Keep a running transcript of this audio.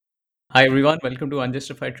Hi everyone, welcome to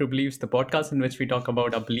Unjustified True Beliefs, the podcast in which we talk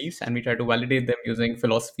about our beliefs and we try to validate them using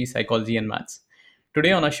philosophy, psychology, and maths.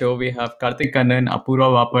 Today on our show, we have Karthik Kannan,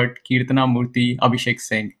 Apurva Vapat, Kirtana Murthy, Abhishek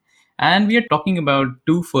Singh, and we are talking about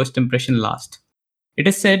two first impression last. It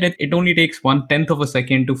is said that it only takes 1/10 of a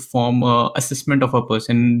second to form a assessment of a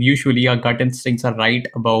person. Usually, our gut instincts are right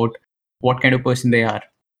about what kind of person they are.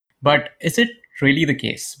 But is it really the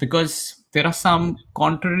case? Because there are some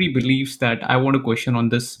contrary beliefs that I want to question on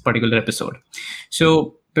this particular episode.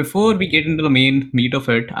 So, before we get into the main meat of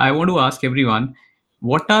it, I want to ask everyone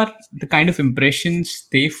what are the kind of impressions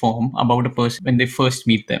they form about a person when they first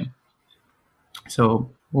meet them? So,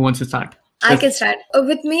 who wants to start? I can start.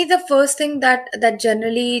 With me, the first thing that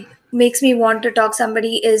generally makes me want to talk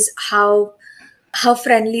somebody is how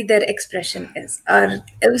friendly their expression is, or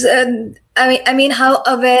it was. I mean, how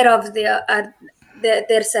aware of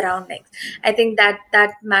their surroundings. I think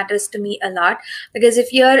that matters to me a lot, because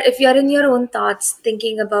if you're in your own thoughts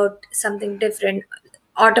thinking about something different,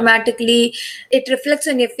 automatically it reflects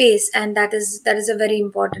on your face, and that is a very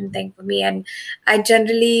important thing for me. And I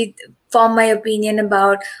generally form my opinion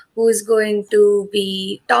about who's going to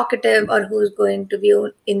be talkative or who's going to be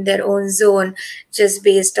in their own zone, just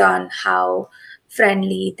based on how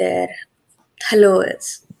friendly their hello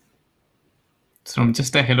is. From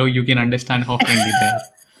just a hello, you can understand how friendly they are.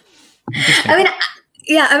 I Interesting. mean,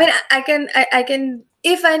 yeah, I mean, I can,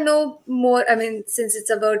 if I know more. I mean, since it's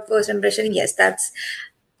about first impression, yes,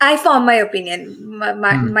 I form my opinion.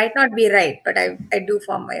 Might not be right, but I do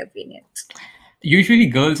form my opinion. Usually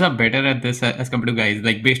girls are better at this as compared to guys.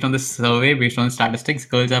 Like based on the survey, based on statistics,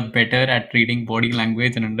 girls are better at reading body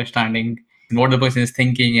language and understanding what the person is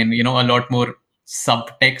thinking, and a lot more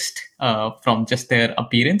subtext from just their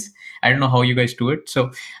appearance. I don't know how you guys do it.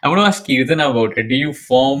 So I want to ask Kirtan about it. Do you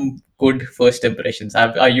form good first impressions?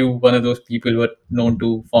 Are you one of those people who are known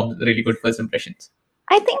to form really good first impressions?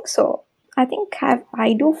 I think so. I think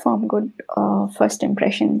I do form good first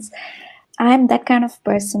impressions. I am that kind of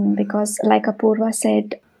person because, like Apurva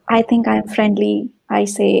said, I think I'm friendly. I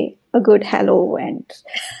say a good hello, and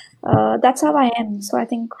that's how I am. So I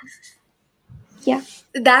think, yeah.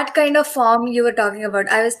 That kind of form you were talking about,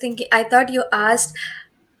 I was thinking, I thought you asked,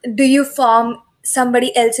 do you form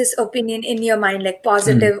somebody else's opinion in your mind, like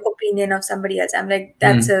positive opinion of somebody else? I'm like,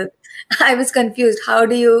 that's Hmm. a I was confused. How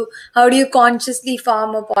do you consciously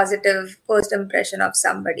form a positive first impression of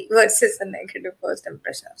somebody versus a negative first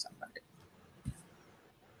impression of somebody?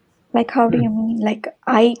 Like, how do you mean? Like,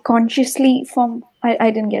 I consciously form.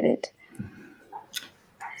 I didn't get it.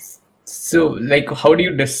 So, like, how do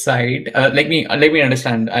you decide? Let me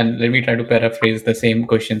understand, and let me try to paraphrase the same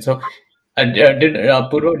question. So, did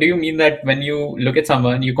Purva, do you mean that when you look at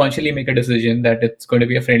someone, you consciously make a decision that it's going to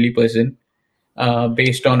be a friendly person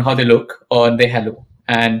based on how they look or they hello,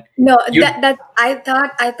 and No, you I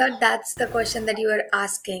thought that's the question that you were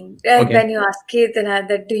asking, okay, when you asked Kirtana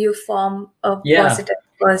that do you form a yeah, positive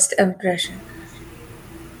first impression.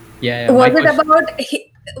 yeah, yeah. My Was it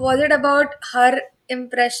question. about her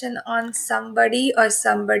impression on somebody or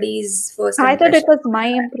somebody's first I thought it impression? was my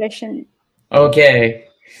impression. Okay.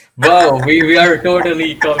 Wow, we are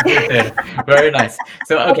totally competent. Very nice.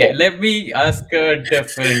 So, okay, Okay. let me ask a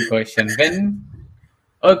different question.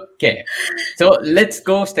 Okay. So let's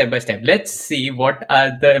go step by step. Let's see what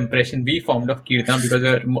are the impression we formed of Kirtana, because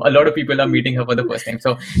a lot of people are meeting her for the first time.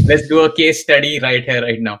 So let's do a case study right here,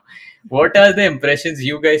 right now. What are the impressions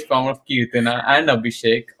you guys formed of Kirtana and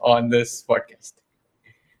Abhishek on this podcast?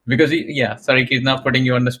 Because yeah, sorry, Kirtana, putting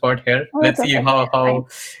you on the spot here. Oh, it's Let's see okay. how Fine.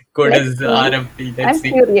 good Let's is the see. RMT. Let's I'm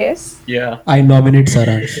see. curious. Yeah. I nominate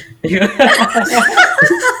Saransh.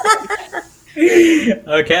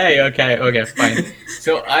 Okay, fine.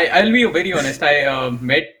 So I'll be very honest. I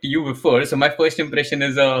met you before, so my first impression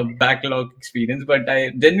is a backlog experience. But I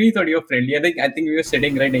genuinely thought you were friendly. I think we were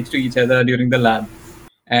sitting right next to each other during the lab,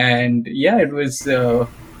 and yeah, it was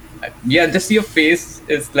yeah. Just your face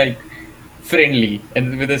is like friendly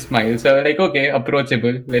and with a smile. So like okay,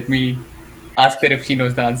 approachable. Let me ask her if she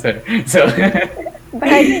knows the answer. So. But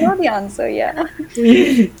I didn't know the answer, yeah.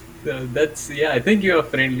 So that's yeah. I think you are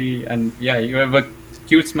friendly, and yeah, you have a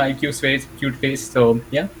cute smile, cute face. So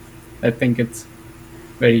yeah, I think it's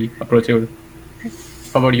very approachable.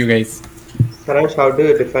 How about you guys? Saransh, how do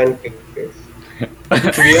you define cute face?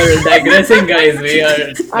 We are digressing, guys. We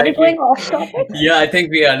are Are we going slightly. off topic? Yeah, I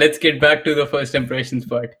think we are. Let's get back to the first impressions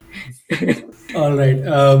part. All right.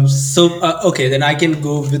 Okay, then I can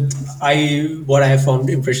go with what I have formed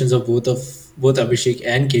impressions of both Abhishek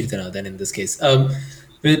and Kirtana. Then in this case,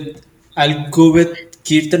 with I'll go with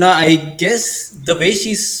Kirtana. I guess the way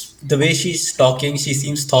she's talking, she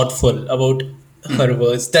seems thoughtful about her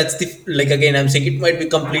words. That's the like again. I'm saying it might be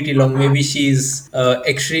completely wrong. Maybe she's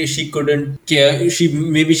actually she couldn't care. She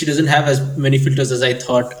doesn't have as many filters as I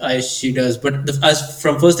thought she does. But as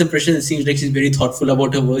from first impression, it seems like she's very thoughtful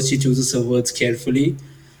about her words. She chooses her words carefully,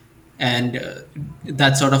 and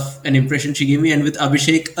that's sort of an impression she gave me. And with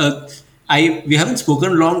Abhishek, we haven't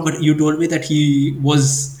spoken long, but you told me that he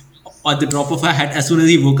was at the drop of a hat. As soon as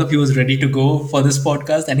he woke up, he was ready to go for this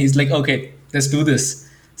podcast, and he's like, "Okay, let's do this."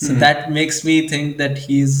 So that makes me think that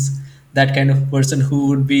he's that kind of person uh, who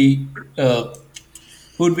would be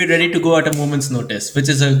ready to go at a moment's notice, which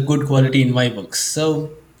is a good quality in my books. So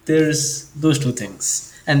there's those two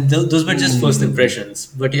things, and those were just first impressions.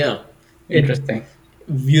 But yeah, Interesting.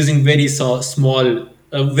 using small,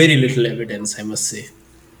 very little evidence, I must say.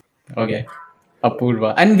 Okay.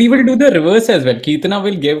 Apurva. And we will do the reverse as well. Kirtana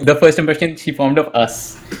will give the first impression she formed of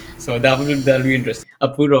us. So that'll be interesting.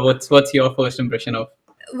 Apurva, what's your first impression of?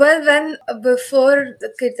 Well, when before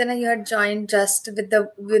Kirtana you had joined just with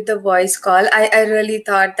the voice call, I really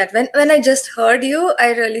thought that when I just heard you,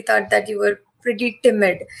 I really thought that you were pretty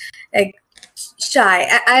timid, like shy.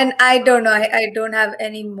 And I don't know, I don't have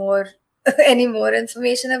any more any more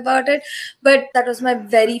information about it, but that was my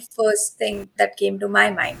very first thing that came to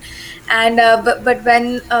my mind. And but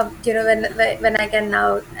when when I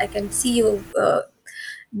can see you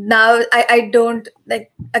now, I don't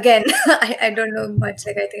like, again, I don't know much,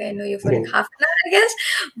 like I think I know you for like half an hour, I guess,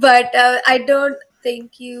 but I don't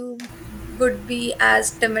think you would be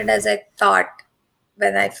as timid as I thought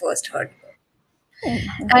when I first heard you.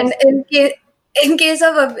 And in case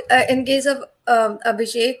of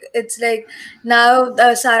Abhishek, it's like now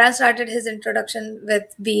Saran started his introduction with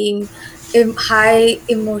being high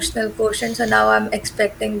emotional quotient, so now I'm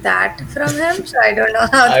expecting that from him. So I don't know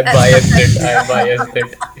how I biased it. I biased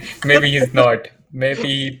it. Maybe he's not.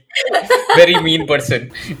 Maybe very mean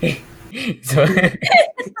person. So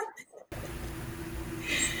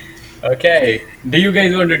okay. Do you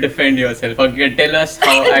guys want to defend yourself? Okay, tell us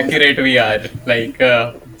how accurate we are, like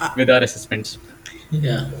with our assessments.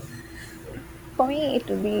 Yeah. For me, it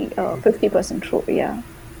will be 50% true. Yeah.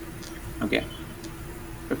 Okay.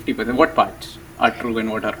 50%. What parts are true and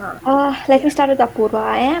what are not? Let me start with Apurva.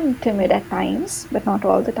 I am timid at times, but not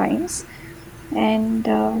all the times. And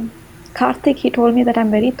Karthik, he told me that I'm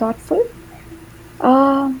very thoughtful.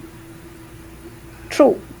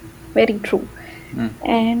 True, very true.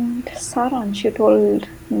 And Saransh, you told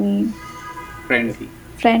me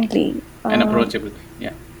friendly And approachable.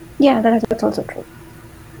 Yeah. Yeah, that's also true.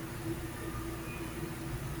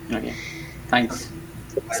 Okay. Thanks.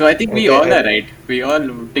 So I think we all are right. We all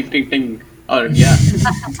ting. Or yeah.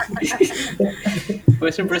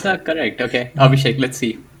 First impression are correct. Okay. Abhishek, let's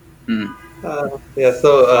see. Yeah,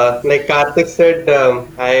 so like Karthik said,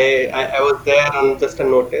 I was there on just a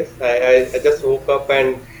notice. I just woke up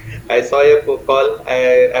and I saw your call.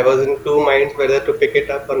 I was in two minds whether to pick it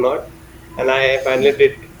up or not, and I finally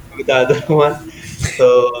did with the other one.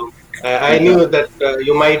 So I knew that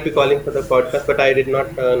you might be calling for the podcast, but I did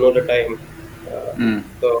not know the time.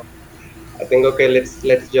 So I think okay,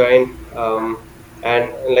 let's join.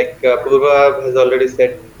 And like Purva has already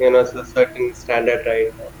said, it's a certain standard,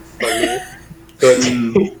 right, for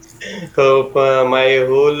me. So my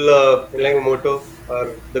whole like motto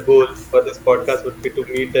or the goal for this podcast would be to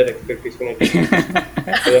meet their expectation. At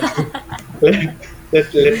least.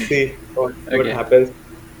 Let's see what happens.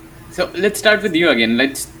 So let's start with you again.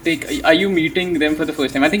 Let's take. Are you meeting them for the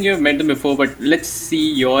first time? I think you've met them before, but let's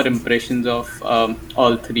see your impressions of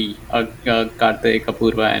all three: Karthik,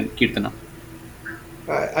 Apurva, and Kirtana.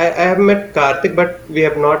 I have met Karthik, but we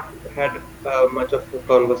have not had much of a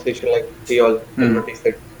conversation like he already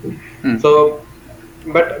said. So,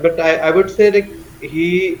 but I would say like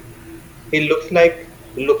he looks like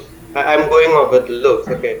looks. I'm going off with looks.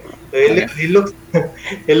 Okay, so he looks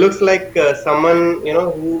he looks like someone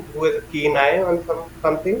who has a keen eye on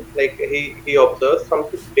something. Like he observes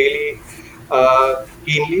something really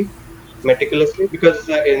keenly, meticulously, because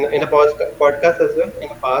in a podcast as well, in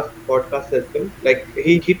a past podcast as well, like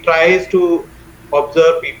he tries to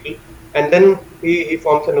observe people, and then he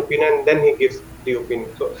forms an opinion, and then he gives the opinion.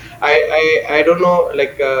 So I don't know,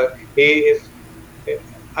 like he is,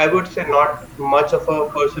 I would say, not much of a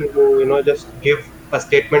person who just give a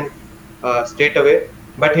statement straight away,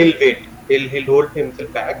 but he'll wait. He'll hold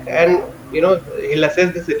himself back, and he'll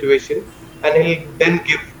assess the situation, and he'll then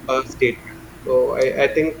give a statement. So I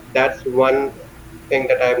think that's one thing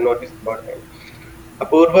that I've noticed about him.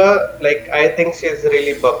 Apurva, like I think she's a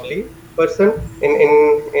really bubbly person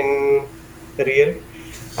in real,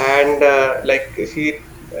 and like she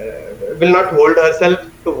will not hold herself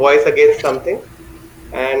to voice against something.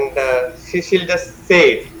 and she'll just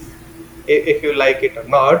say it if you like it or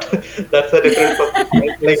not. That's a different topic,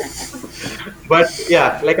 right? Like, but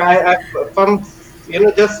yeah, like I from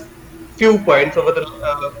just few points over the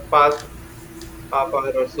past half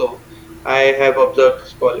hour or so, I have observed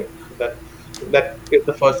this quality. So that is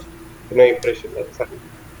the first impression that's happened.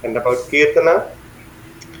 And about Kirtana,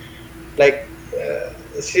 like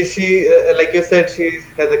like you said, she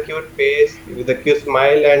has a cute face with a cute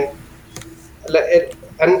smile, and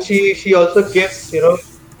and she also gives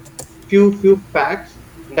few facts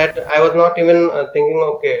that I was not even thinking.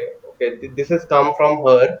 Okay, this has come from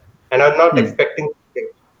her, and I'm not expecting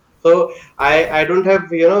it. So I don't have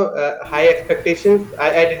high expectations.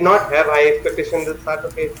 I did not have high expectations at the start.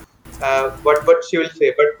 Okay, what she will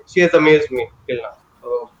say, but she has amazed me till now.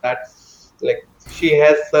 So that's like she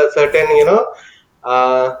has a certain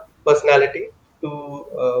personality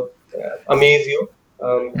to amaze you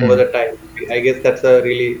over the time. I guess that's a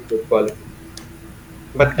really good quality.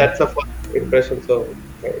 But that's a first impression, so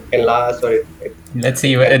it can last or it Let's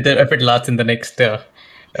see if it lasts in the next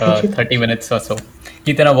 30 minutes or so.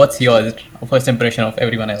 Keetana, what's yours first impression of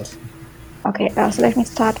everyone else? Okay, so let me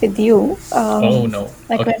start with you. Oh no.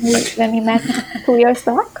 Like Okay. when we met 2 years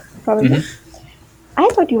back, probably. I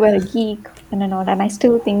thought you were a geek and all, and I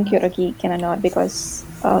still think you're a geek and all because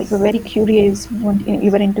you're very curious.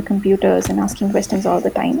 You were into computers and asking questions all the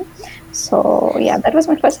time. So yeah, that was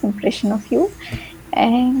my first impression of you.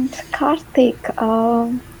 And Karthik,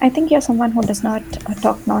 I think you're someone who does not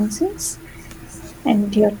talk nonsense,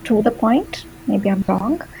 and you're to the point. Maybe I'm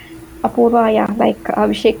wrong. Apurva, yeah, like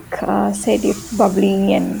Abhishek said, you're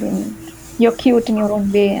bubbly and you're cute in your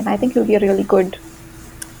own way, and I think you'll be a really good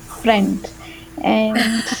friend. And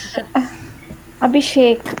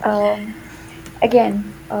Abhishek,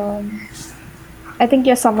 again, I think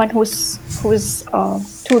you're someone who's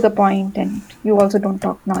to the point, and you also don't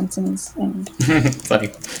talk nonsense. And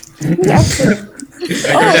Sorry. yeah,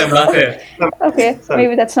 I don't have laughter. okay, Sorry.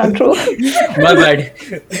 maybe that's not true. My bad.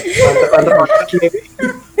 On the podcast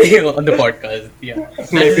maybe. On the podcast, yeah.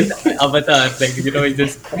 Maybe. Avatar, like he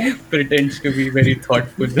just pretends to be very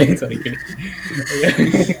thoughtful. Sorry, kidding.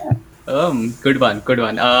 Good one, good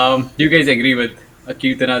one. Do you guys agree with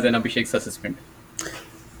Kirtana's and Abhishek's assessment?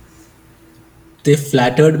 They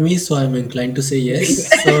flattered me, so I'm inclined to say yes.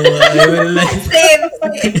 So I will. Same.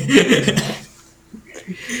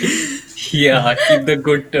 Yeah, keep the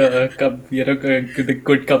good, the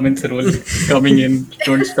good comments roll coming in.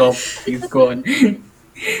 Don't stop. Please go on.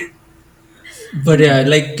 But yeah,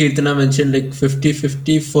 like Kirtana mentioned, like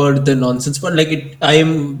 50-50 for the nonsense part. Like I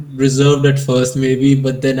am reserved at first, maybe,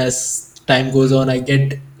 but then as time goes on, I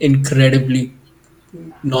get incredibly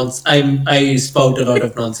I spout a lot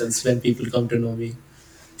of nonsense when people come to know me.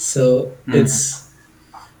 So it's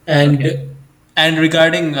and Okay. and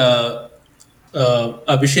regarding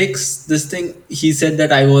Abhishek's this thing, he said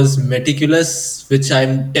that I was meticulous, which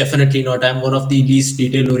I'm definitely not. I'm one of the least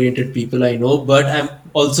detail oriented people I know, but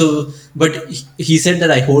he said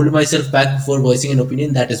that I hold myself back before voicing an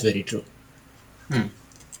opinion. That is very true.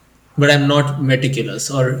 But I'm not meticulous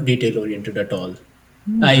or detail oriented at all.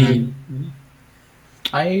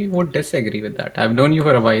 I would disagree with that. I've known you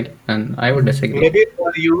for a while, and I would disagree. Maybe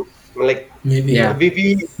for you, like Maybe Yeah.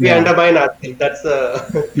 we Yeah. undermine ourselves. That's a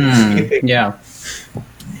key thing. Yeah.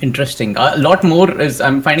 Interesting. A lot more is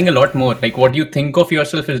I'm finding a lot more. Like what you think of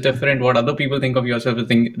yourself is different. What other people think of yourself is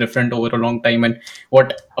different over a long time, and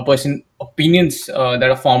what a person opinions that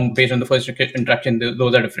are formed based on the first interaction,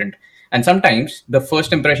 those are different. And sometimes the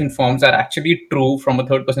first impression forms are actually true from a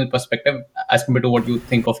third person perspective as compared to what you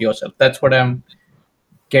think of yourself. That's what I'm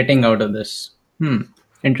getting out of this.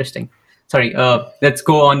 Interesting. Sorry. Let's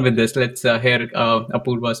go on with this. Let's hear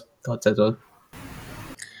Apurva's thoughts as well.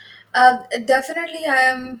 Definitely,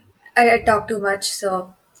 I talk too much,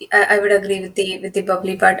 so I would agree with the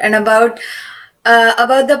bubbly part. And about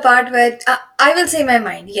the part where I will say my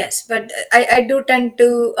mind, yes, but I do tend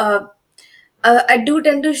to. I do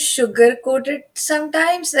tend to sugarcoat it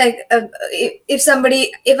sometimes. Like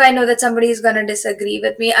if I know that somebody is gonna disagree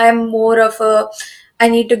with me, I'm more of a. I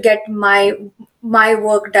need to get my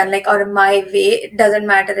work done, like or my way. It doesn't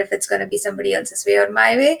matter if it's gonna be somebody else's way or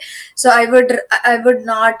my way. So I would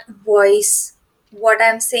not voice what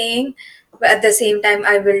I'm saying, but at the same time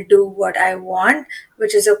I will do what I want,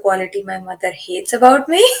 which is a quality my mother hates about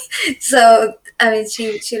me. So I mean,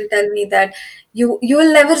 she'll tell me that you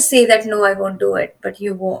will never say that no, I won't do it, but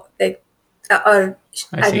you won't, like or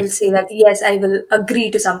I I see. will say that yes, I will agree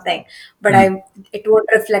to something, but it won't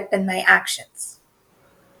reflect in my actions.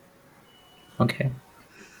 Okay.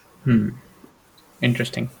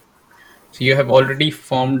 Interesting. So you have already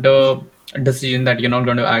formed a decision that you're not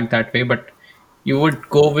going to act that way, but you would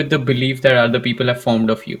go with the belief that other people have formed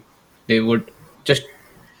of you. They would just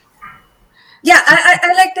Yeah,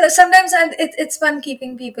 I like to sometimes it's fun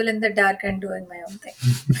keeping people in the dark and doing my own thing.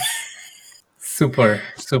 super.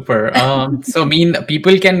 So mean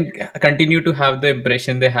people can continue to have the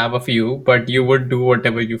impression they have of you, but you would do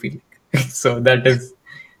whatever you feel. So that is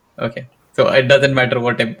okay. So it doesn't matter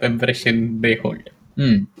what impression they hold.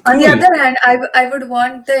 On the Cool. other hand, I would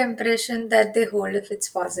want the impression that they hold if it's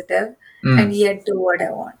positive, and yet do what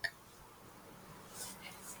I want.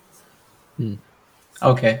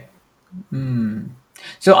 Okay.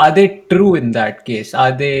 So are they true in that case?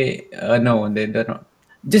 Are they no? They're not.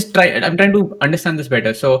 Just try. I'm trying to understand this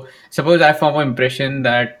better. So suppose I form an impression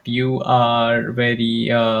that you are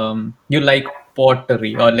very you like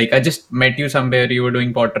pottery, or like I just met you somewhere, you were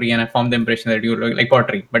doing pottery, and I formed the impression that you like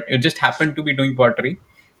pottery, but you just happened to be doing pottery,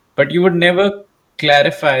 but you would never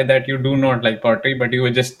clarify that you do not like pottery, but you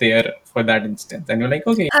were just there for that instance, and you're like,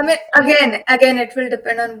 okay. I mean, again, it will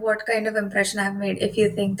depend on what kind of impression I've made. If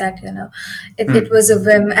you think that, it was a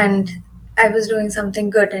whim and I was doing something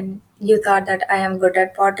good and you thought that I am good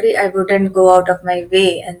at pottery, I wouldn't go out of my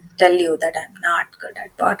way and tell you that I'm not good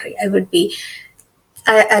at pottery.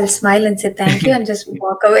 I'll smile and say thank you and just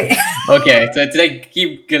walk away. Okay, so it's like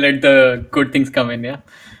let the good things come in, yeah.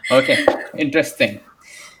 Okay, interesting.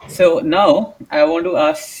 So now I want to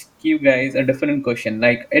ask you guys a different question.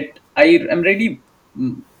 Like I am really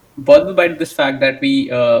bothered by this fact that we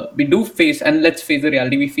do face, and let's face the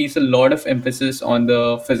reality, we face a lot of emphasis on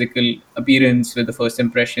the physical appearance with the first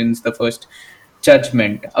impressions, the first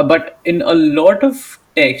judgment. But in a lot of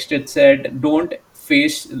text, it said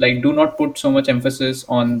do not put so much emphasis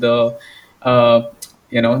on the uh,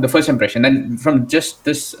 the first impression. And from just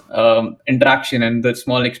this interaction and the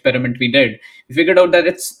small experiment we did, we figured out that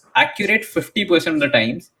it's accurate 50% of the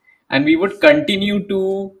times, and we would continue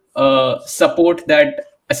to support that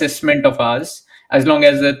assessment of ours as long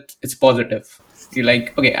as it's positive. You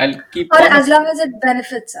like, okay, I'll keep Or on as long as it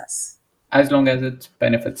benefits us. as long as it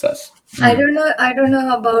benefits us. I don't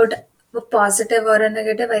know about a positive or a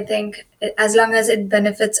negative. I think as long as it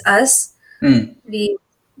benefits us, we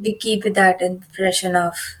keep that impression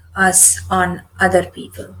of us on other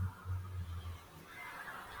people.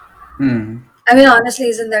 I mean, honestly,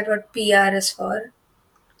 isn't that what PR is for?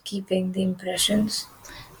 Keeping the impressions.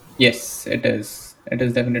 Yes, it is. It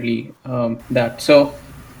is definitely that. So,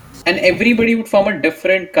 and everybody would form a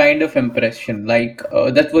different kind of impression. Like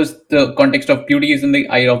that was the context of beauty is in the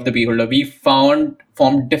eye of the beholder. We formed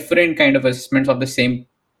different kind of assessments of the same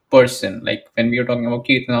person. Like when we were talking about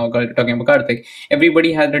Keith, now talking about Karthik,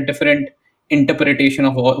 everybody had a different interpretation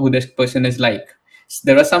of who this person is like.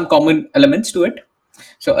 There are some common elements to it.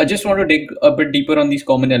 So I just want to dig a bit deeper on these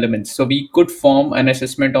common elements. So we could form an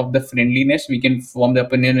assessment of the friendliness. We can form the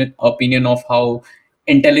opinion of how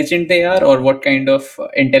intelligent they are or what kind of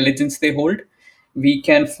intelligence they hold. We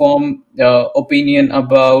can form opinion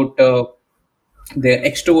about their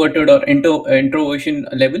extroverted or introversion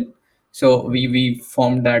level. So we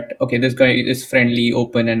formed that, okay, this guy is friendly,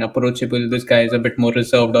 open, and approachable. This guy is a bit more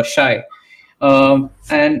reserved or shy.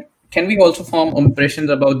 And can we also form impressions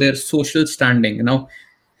about their social standing? Now,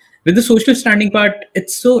 with the social standing part,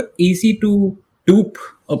 it's so easy to dupe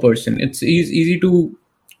a person. It's easy to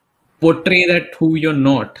portray that who you're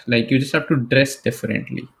not. Like you just have to dress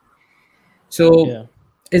differently. So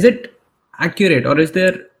is it accurate, or is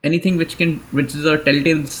there anything which is a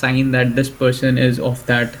telltale sign that this person is of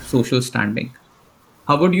that social standing?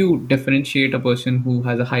 How would you differentiate a person who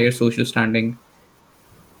has a higher social standing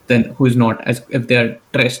than who's not, as if they're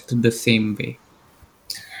dressed the same way?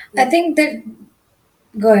 I think that.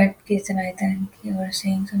 Go ahead, Keithan. I think you were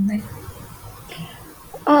saying something.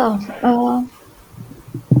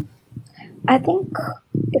 I think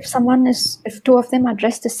if two of them are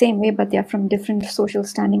dressed the same way, but they're from different social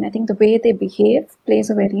standing, I think the way they behave plays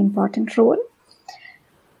a very important role.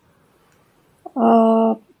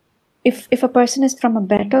 If a person is from a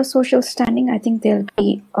better social standing, I think they'll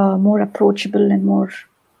be more approachable and more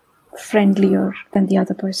friendlier than the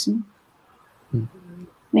other person.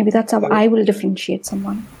 Maybe that's how I will differentiate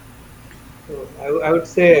someone. I would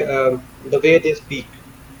say the way they speak,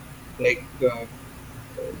 like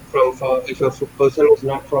if a person is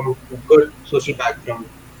not from a good social background,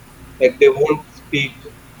 like they won't speak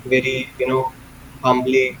very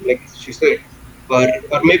humbly, like she said, or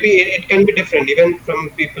maybe it can be different even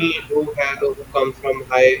from people who come from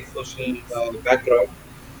high social background.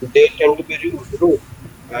 They tend to be rude,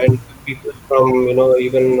 and people from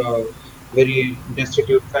even very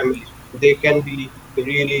destitute families, they can be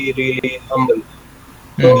really really humble.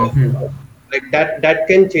 So like that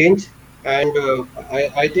can change and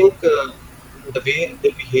I think the way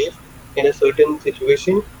they behave in a certain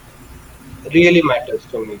situation really matters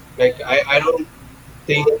to me. Like I don't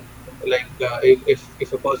think like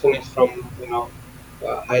if a person is from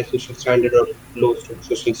high social standard or low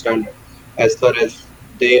social standard, as far as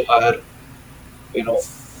they are you know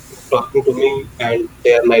talking to me and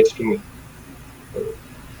they are nice to me.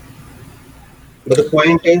 But the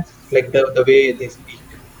point is like the way they speak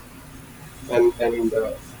and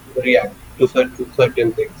react to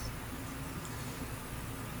certain things.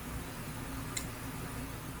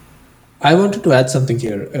 I wanted to add something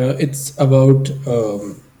here. It's about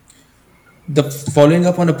the following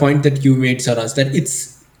up on a point that you made, Saras, that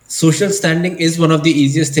it's social standing is one of the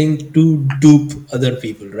easiest thing to dupe other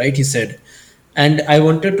people, right? He said, and I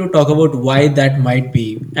wanted to talk about why that might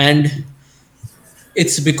be, and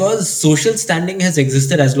it's because social standing has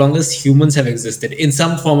existed as long as humans have existed in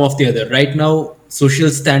some form of the other. Right now, social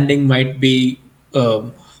standing might be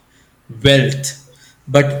wealth,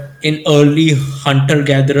 but in early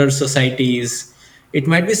hunter-gatherer societies, it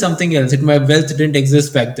might be something else. It might wealth didn't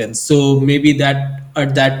exist back then, so maybe that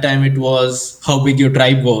at that time it was how big your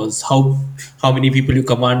tribe was, how many people you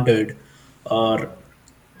commanded, or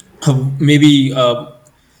maybe how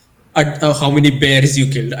many bears you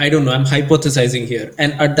killed. I don't know. I'm hypothesizing here.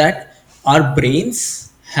 And at that, our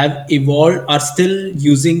brains have evolved, are still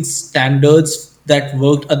using standards that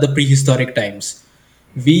worked at the prehistoric times.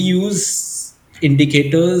 We use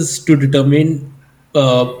indicators to determine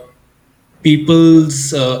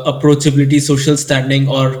people's approachability, social standing,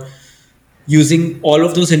 or using all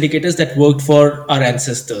of those indicators that worked for our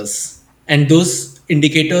ancestors. And those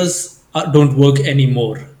indicators don't work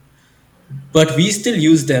anymore, but we still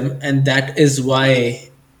use them, and that is why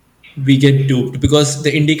we get duped, because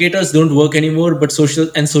the indicators don't work anymore, but social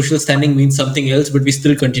standing means something else, but we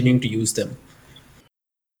still continuing to use them.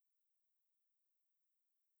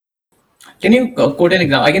 Can you quote an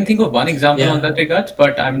example? I can think of one example Yeah. on that regards,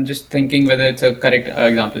 but I'm just thinking whether it's a correct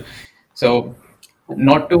example. So,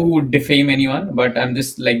 not to defame anyone, but I'm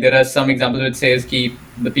just like there are some examples which says ki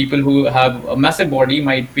the people who have a massive body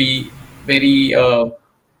might be very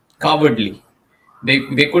cowardly.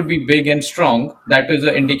 They could be big and strong. That is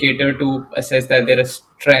an indicator to assess that there is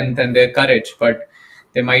strength and their courage, but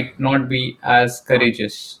they might not be as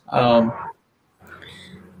courageous.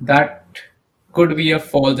 That could be a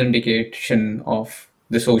false indication of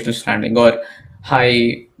the social standing or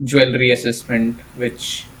high jewelry assessment,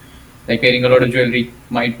 which like wearing a lot of jewelry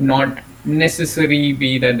might not necessarily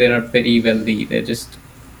be that they are very wealthy. They're just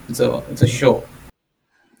it's a show.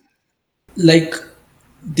 Like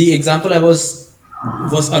the example I was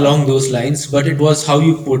along those lines, but it was how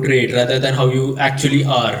you portray it rather than how you actually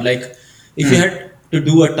are. Like if you had to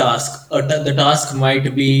do a task, the task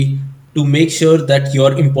might be to make sure that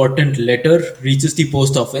your important letter reaches the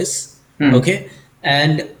post office. Okay,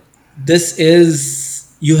 and this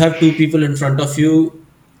is, you have two people in front of you.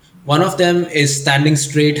 One of them is standing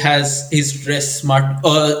straight, has his dress smart.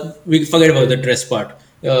 We forget about the dress part.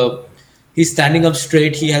 He's standing up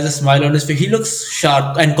straight. He has a smile on his face. He looks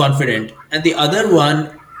sharp and confident. And the other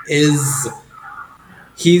one is,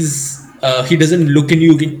 he doesn't look in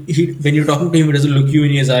you. When you're talking to him, he doesn't look you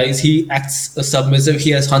in his eyes. He acts submissive.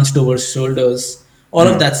 He has hunched over his shoulders. All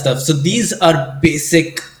of that stuff. So these are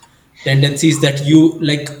basic tendencies that you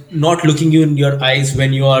like. Not looking you in your eyes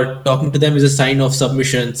when you are talking to them is a sign of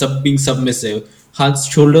submission, being submissive. Hunched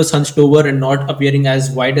shoulders, hunched over, and not appearing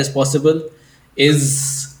as wide as possible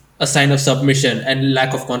is a sign of submission and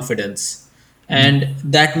lack of confidence. And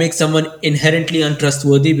that makes someone inherently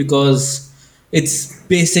untrustworthy because it's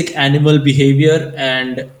basic animal behavior,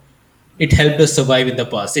 and it helped us survive in the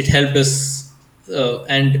past. It helped us,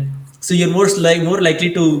 and so you're more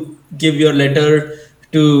likely to give your letter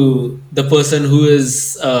to the person who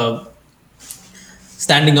is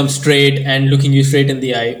standing up straight and looking you straight in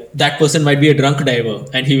the eye. That person might be a drunk driver,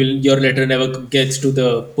 and your letter never gets to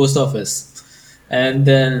the post office. And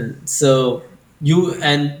then so you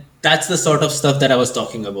and that's the sort of stuff that I was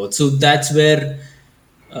talking about. So that's where,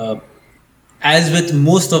 as with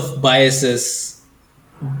most of biases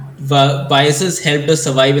helped us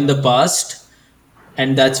survive in the past,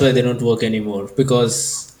 and that's why they don't work anymore,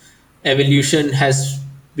 because evolution has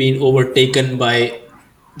been overtaken by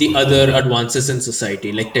the other advances in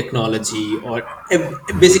society, like technology or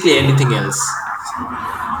basically anything else.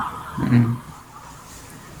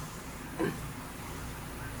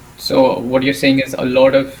 So what you're saying is a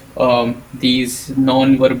lot of these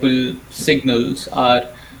non-verbal signals are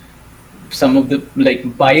some of the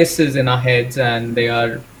like biases in our heads, and they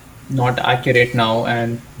are not accurate now,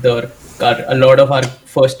 and the a lot of our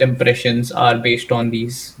first impressions are based on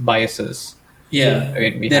these biases Yeah,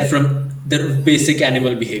 we they're had. from their basic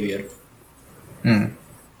animal behavior,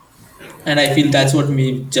 and I feel that's what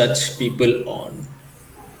we judge people on.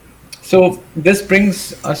 So this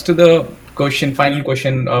brings us to the final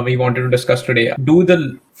question we wanted to discuss today. Do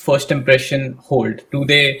the first impression hold? Do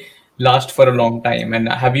they last for a long time? And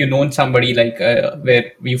have you known somebody like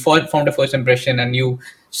where you formed a first impression and you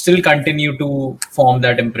still continue to form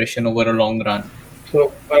that impression over a long run?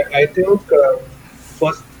 So I think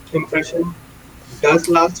first impression does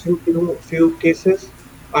last in few cases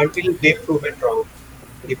until they prove it wrong.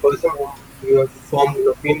 The person whom you have formed an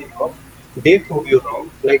opinion of, they prove you wrong.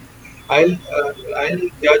 Like I'll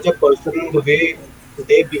judge a person the way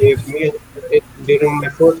they behave me during my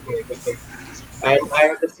first meet with them, and I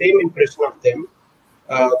have the same impression of them.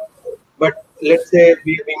 Uh, but let's say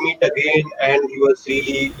we meet again and he was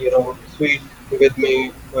really, sweet with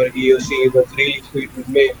me, or he or she was really sweet with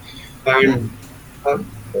me, and uh,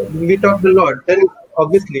 we talked a lot. Then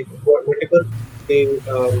obviously, whatever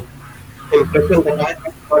the impression that I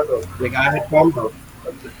had thought of, like I had formed of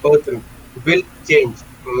this person, will change.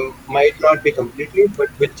 Might not be completely, but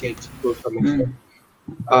will change to some extent.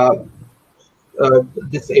 Uh,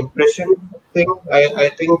 this impression thing, I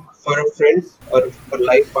think for a friend or for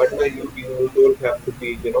life partner, you don't have to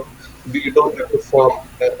be, you don't have to form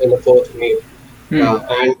in a first meet.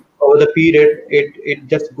 And over the period, it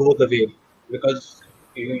just goes away because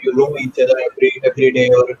you know each other every day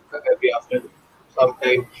or every after some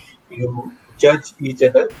time. You judge each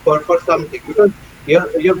other for something because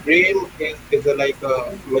your brain is like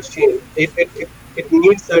a machine. It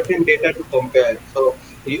needs certain data to compare. So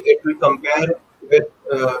it will compare with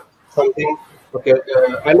something. Okay,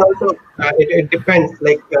 and also it depends.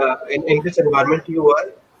 Like in which environment you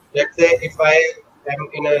are. Let's say if I am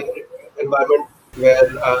in a environment where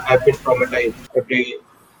I've been traumatized every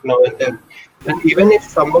now and then, and even if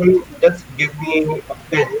someone just give me a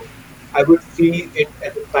pen, I would see it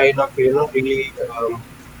as a sign of really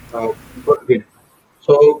uh, goodwill.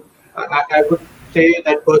 So I would say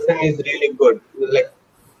that person is really good. Like,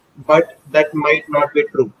 but that might not be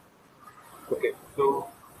true. Okay, so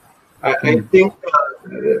I think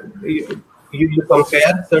you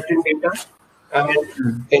compare certain data, and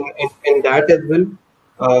in that as well,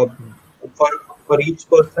 uh, for each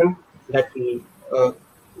person, that uh,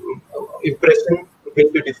 impression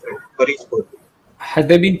will be different for each person. Has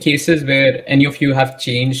there been cases where any of you have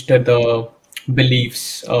changed the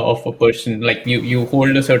beliefs of a person? Like you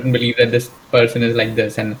hold a certain belief that this person is like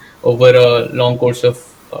this, and over a long course of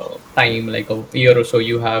time, like a year or so,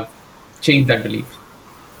 you have changed that belief.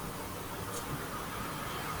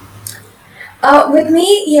 With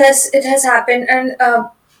me, yes, it has happened, and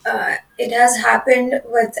it has happened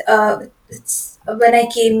with when I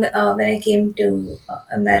came to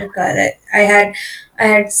America. That I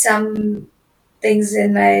had some things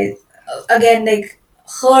in my again like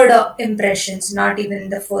heard of impressions, not even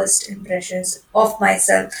the first impressions of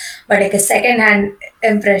myself, but like a second hand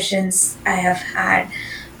impressions I have had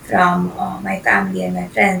from my family and my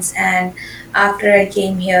friends. And after I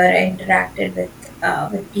came here, I interacted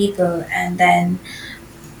with people, and then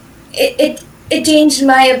it changed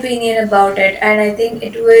my opinion about it. And I think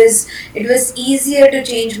it was easier to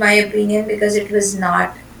change my opinion because it was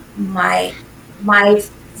not my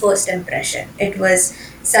first impression. It was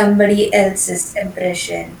somebody else's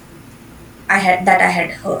impression I had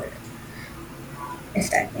heard, if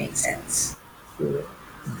that makes sense.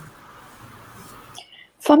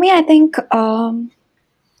 For me, I think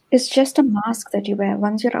it's just a mask that you wear.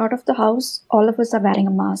 Once you're out of the house, all of us are wearing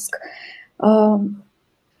a mask.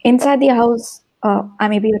 Inside the house, I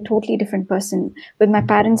may be a totally different person. With my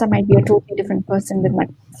parents, I might be a totally different person. With my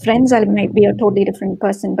friends, I might be a totally different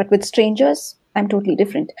person. But with strangers, I'm totally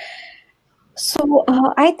different. So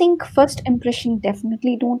I think first impression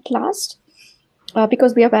definitely don't last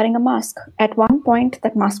because we are wearing a mask. At one point,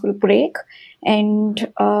 that mask will break, and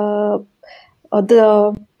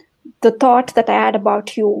the thought that I had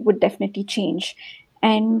about you would definitely change.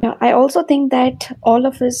 And I also think that all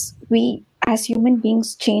of us, we as human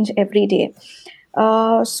beings, change every day.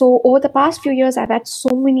 So over the past few years, I've had so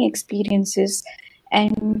many experiences,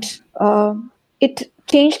 and it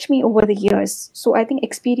changed me over the years. So I think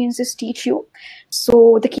experiences teach you.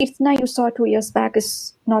 So the Kirtana you saw 2 years back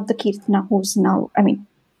is not the Kirtana who's now. I mean,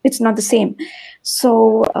 it's not the same.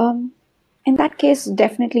 So in that case,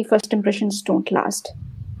 definitely first impressions don't last.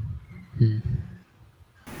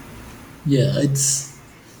 Yeah, it's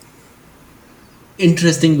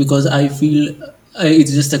interesting because I feel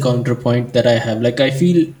it's just a counterpoint that I have. Like I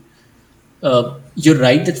feel you're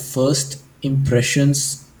right that first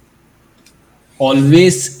impressions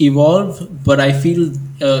always evolve, but I feel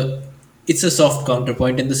it's a soft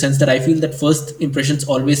counterpoint in the sense that I feel that first impressions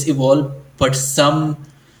always evolve, but some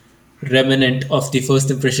remnant of the first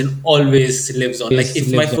impression always lives on. Like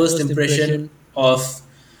if my first impression of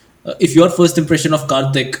if your first impression of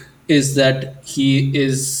Karthik is that he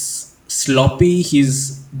is sloppy,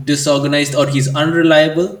 he's disorganized, or he's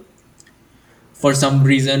unreliable for some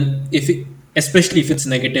reason, especially if it's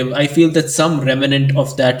negative, I feel that some remnant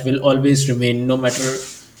of that will always remain, no matter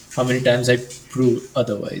how many times I prove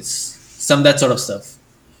otherwise. Some that sort of stuff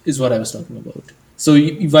is what I was talking about. So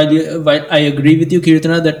while I agree with you,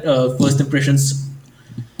 Kirtana, that first impressions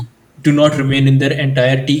do not remain in their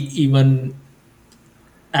entirety, even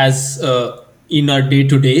as in our day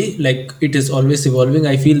to day, like it is always evolving.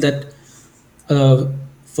 I feel that uh,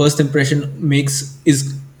 first impression makes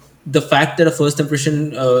is the fact that a first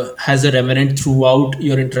impression has a remnant throughout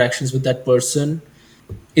your interactions with that person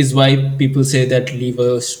is why people say that leave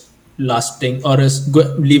a lasting or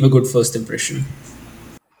leave a good first impression.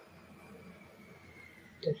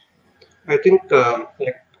 I think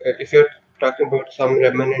if you're talking about some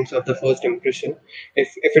remnants of the first impression, if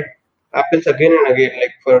it happens again and again,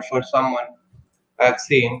 like for someone I've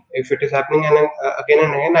seen, if it is happening again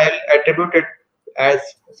and again, I'll attribute it as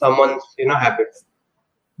someone's habit.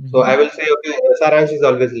 So I will say, okay, Saransh is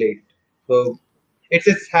always late. So it's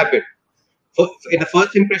its habit. So in the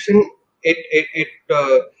first impression, it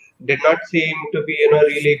did not seem to be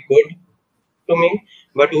really good to me,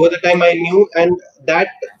 but over the time I knew, and that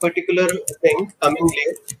particular thing coming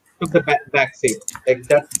late took the back seat. Like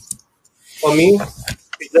that for me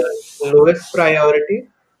is the lowest priority.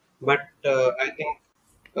 But I think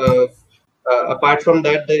uh, apart from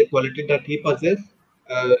that, the quality that he possesses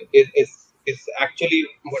is actually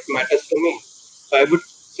what matters to me. So I would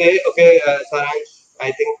say, okay, Saransh,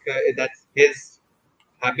 I think that's his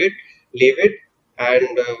habit. Leave it,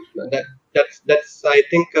 and that's I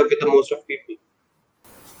think with the most of people.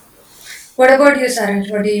 What about you,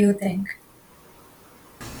 Saranj? What do you think?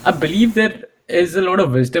 I believe there is a lot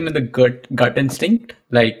of wisdom in the gut instinct.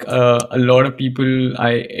 Like a lot of people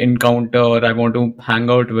I encounter or I want to hang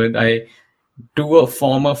out with, I do a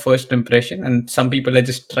form of first impression, and some people I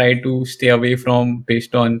just try to stay away from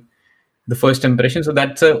based on the first impression. So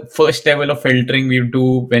that's a first level of filtering we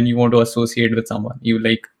do when you want to associate with someone. You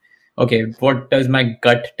like, okay, what does my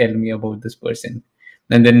gut tell me about this person?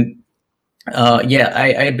 And then yeah,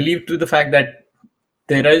 I believe to the fact that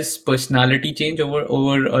there is personality change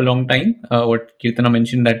over a long time. What Kirtana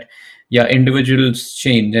mentioned, that yeah, individuals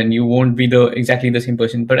change and you won't be the exactly the same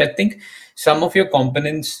person. But I think some of your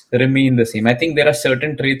components remain the same. I think there are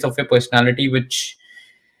certain traits of your personality which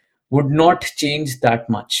would not change that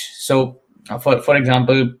much. So, for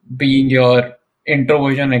example, being your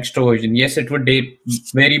introversion, extroversion, yes, it would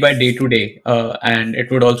vary by day to day, and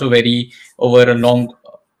it would also vary over a long,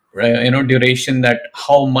 duration, that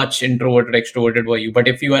how much introverted, extroverted were you. But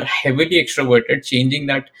if you are heavily extroverted, changing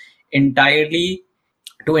that entirely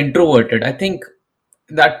to introverted, I think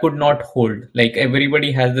that could not hold. Like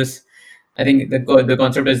everybody has this. I think the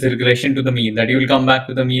concept is regression to the mean, that you will come back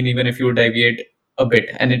to the mean even if you deviate a bit,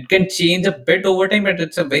 and it can change a bit over time, but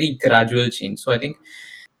it's a very gradual change. So I think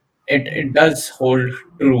it does hold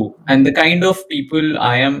true. And the kind of people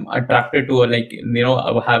I am attracted to, or like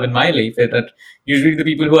I have in my life, is that usually the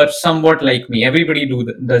people who are somewhat like me. Everybody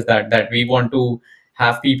does that we want to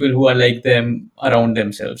have people who are like them around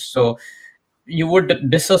themselves. So you would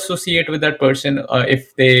disassociate with that person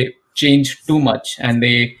if they change too much and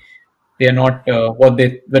they are not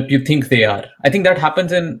what you think they are. I think that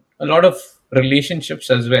happens in a lot of relationships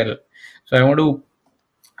as well. So I want to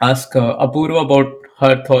ask Apurva about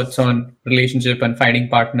her thoughts on relationship and finding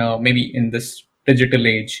partner, maybe in this digital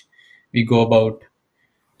age we go about.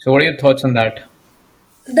 So what are your thoughts on that?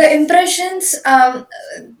 The impressions, uh,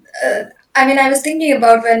 I mean, I was thinking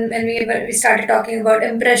about when we started talking about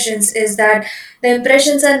impressions, is that the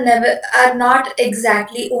impressions are not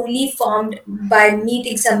exactly only formed by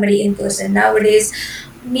meeting somebody in person. Nowadays,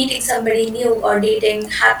 meeting somebody new or dating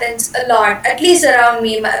happens a lot. At least around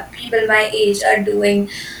me, people my age are doing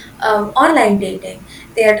online dating.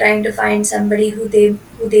 They are trying to find somebody who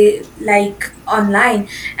they like online,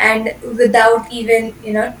 and without even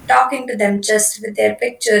talking to them, just with their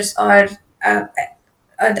pictures uh,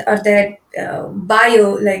 or their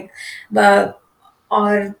bio, like uh,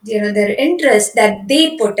 or their interest that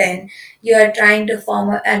they put in. You are trying to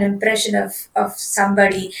form an impression of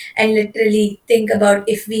somebody, and literally think about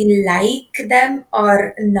if we like them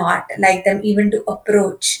or not like them, even to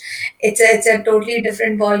approach. It's a totally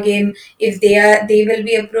different ball game. If they will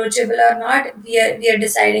be approachable or not, we are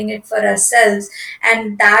deciding it for ourselves.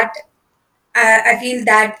 And that I feel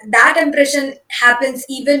that that impression happens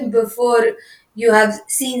even before you have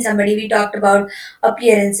seen somebody. We talked about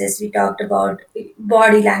appearances, we talked about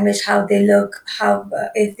body language, how they look, how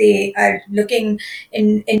if they are looking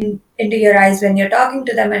in into your eyes when you're talking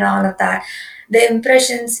to them, and all of that. The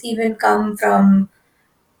impressions even come from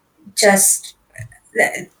just,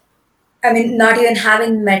 I mean, not even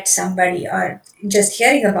having met somebody or just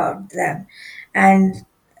hearing about them. And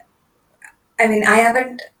I mean, I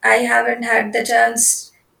haven't had the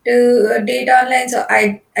chance to date online, so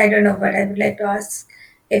I don't know, but I would like to ask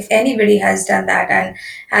if anybody has done that and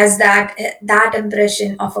has that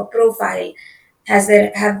impression of a profile. Have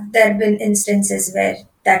there been instances where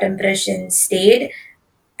that impression stayed,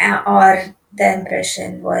 or the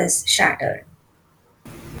impression was shattered?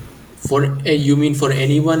 For you mean for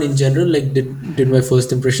anyone in general? Like, did my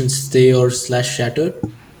first impression stay or slash shattered?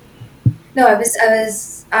 No, I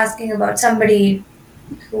was asking about somebody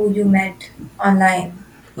who you met online.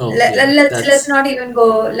 Oh Let, yeah, let, let's let's that's not even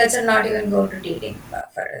go let's not even go to dating,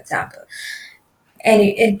 for example, any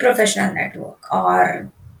in professional network or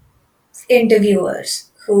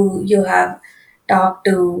interviewers who you have talked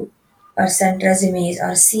to or sent resumes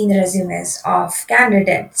or seen resumes of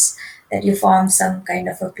candidates, that you form some kind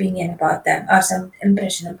of opinion about them or some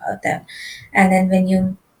impression about them, and then when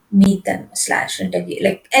you meet them slash interview,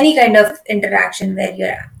 like any kind of interaction where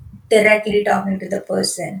you're directly talking to the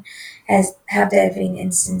person, have there been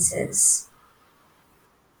instances?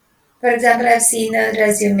 For example, I've seen a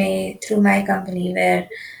resume through my company where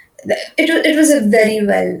it was a very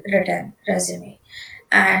well written resume.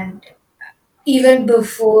 And even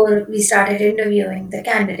before we started interviewing the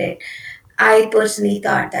candidate, I personally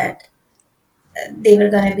thought that they were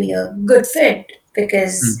going to be a good fit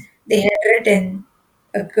because Mm, they had written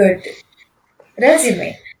a good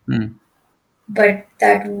resume. mm, But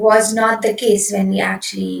that was not the case when we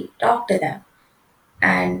actually talked to them.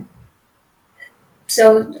 And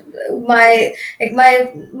so my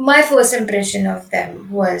first impression of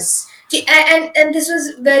them was, and this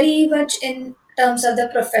was very much in terms of the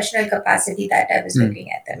professional capacity that I was mm,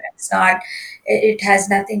 looking at them. It's not, it has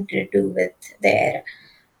nothing to do with their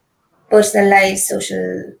personal life,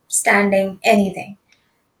 social standing, anything.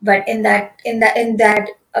 But in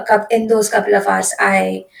those couple of hours,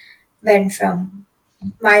 I went from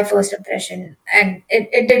my first impression, and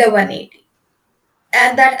it did a 180.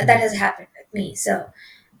 And that has happened with me. So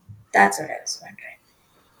that's what I was wondering.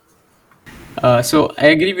 So I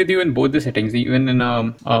agree with you in both the settings, even in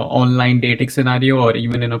a online dating scenario or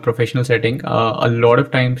even in a professional setting. A lot of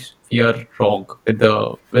times we are wrong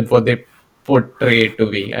with what they portray it to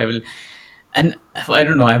be. And I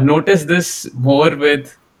don't know. I've noticed this more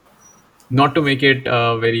with, not to make it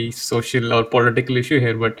a very social or political issue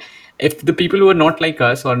here, but if the people who are not like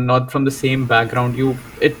us or not from the same background,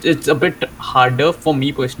 it's a bit harder for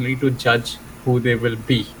me personally to judge who they will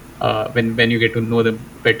be when you get to know them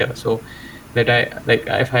better. So that I like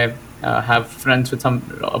if I have friends with some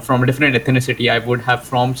from a different ethnicity, I would have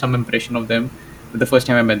formed some impression of them the first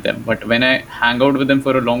time I met them. But when I hang out with them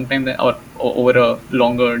for a long time, or over a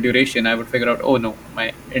longer duration, I would figure out, oh no,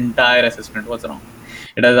 my entire assessment was wrong.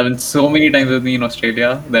 It has happened so many times with me in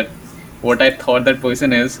Australia that what I thought that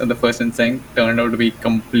person is at the first instinct turned out to be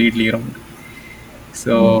completely wrong.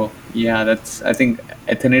 So yeah, that's, I think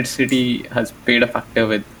ethnicity has played a factor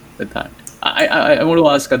with that. I want to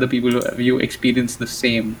ask other people, have you experienced the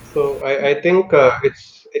same? So I think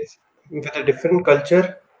it's with a different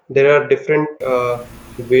culture, there are different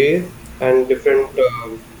ways and different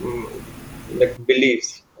like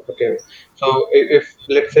beliefs. Okay, so if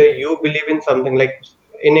let's say you believe in something, like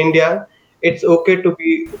in India, it's okay to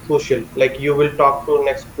be social. Like you will talk to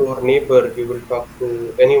next door neighbor, you will talk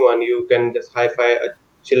to anyone, you can just high five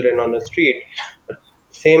children on the street. But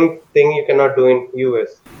same thing you cannot do in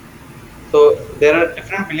US. So there are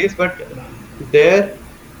different beliefs, but there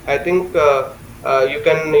I think you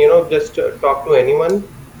can just talk to anyone.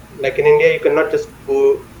 Like in India, you cannot just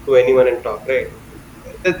go to anyone and talk, right?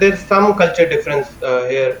 There's some culture difference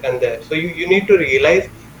here and there. So you need to realize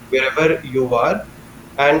wherever you are,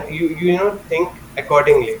 and you think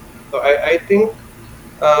accordingly. So I think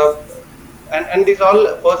uh, and these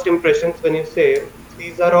all first impressions, when you say,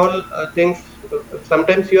 these are all things,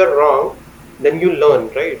 sometimes you are wrong, then you learn,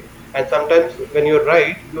 right? And sometimes when you're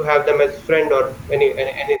right, you have them as friend or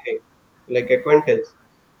anything like acquaintance.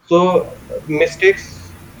 So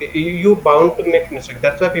mistakes, you bound to make mistakes.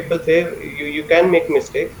 That's why people say you can make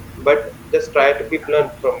mistakes, but just try to keep learn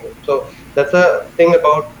from it. So that's a thing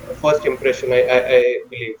about first impression. I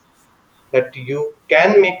believe that you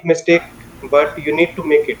can make mistake, but you need to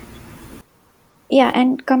make it. Yeah,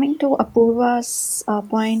 and coming to Apurva's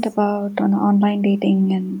point about online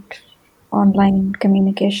dating and online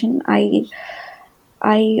communication, I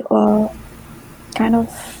kind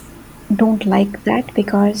of don't like that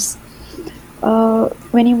because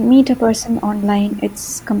when you meet a person online,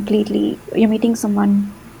 it's completely you're meeting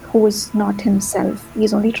someone who is not himself.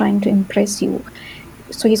 He's only trying to impress you,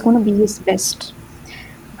 so he's going to be his best.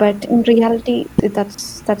 But in reality,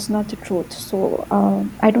 that's not the truth. So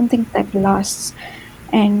I don't think that lasts,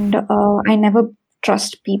 and I never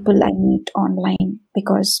trust people I meet online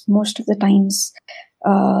because most of the times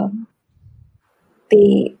uh,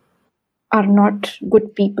 they are not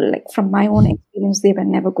good people. Like from my own experience, they were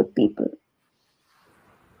never good people.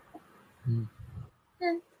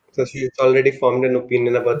 So she's already formed an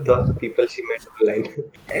opinion about the people she met online.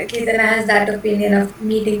 Keertana has that opinion of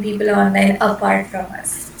meeting people online apart from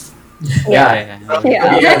us. Yeah.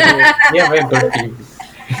 Yeah. Yeah, we're good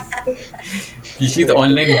people. She's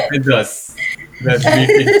online with us. That's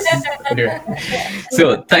meetings. Anyway.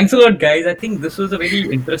 So thanks a lot, guys. I think this was a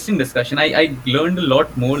very interesting discussion. I learned a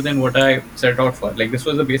lot more than what I set out for. Like this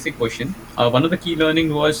was a basic question. One of the key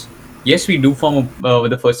learning was yes, we do form with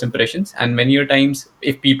the first impressions, and many a times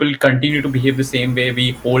if people continue to behave the same way,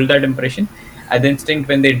 we hold that impression. At the instant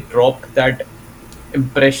when they drop that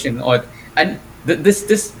impression or and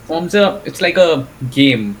this forms a it's like a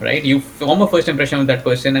game, right? You form a first impression of that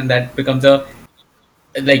person and that becomes a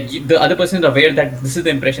the other person is aware that this is the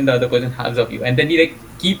impression the other person has of you, and then you like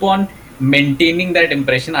keep on maintaining that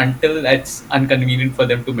impression until that's inconvenient for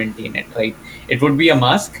them to maintain it, right? It would be a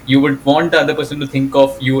mask. You would want the other person to think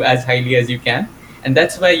of you as highly as you can, and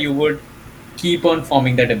that's why you would keep on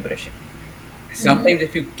forming that impression. Sometimes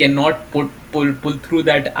if you cannot pull through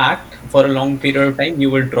that act for a long period of time, you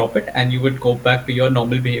will drop it and you would go back to your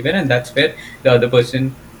normal behavior, and that's where the other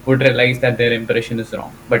person would realize that their impression is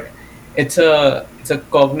wrong. But it's a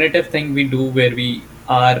cognitive thing we do where we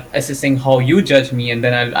are assessing how you judge me, and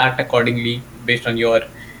then I'll act accordingly based on your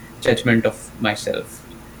judgment of myself.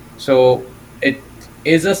 So it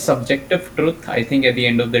is a subjective truth. I think at the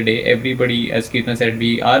end of the day, everybody, as Keertan said,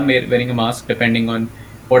 we are wearing a mask depending on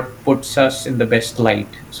what puts us in the best light.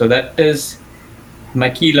 So that is my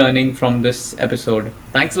key learning from this episode.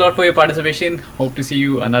 Thanks a lot for your participation. Hope to see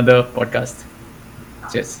you another podcast.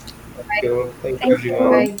 Cheers. Thank you. Thank you, Thank you.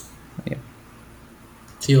 everyone. Bye. Yeah.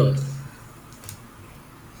 See you all.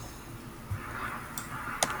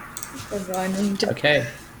 Okay.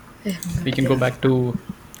 We can go back to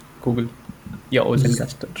Google. Yeah,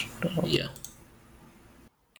 Ozencaster. Yeah.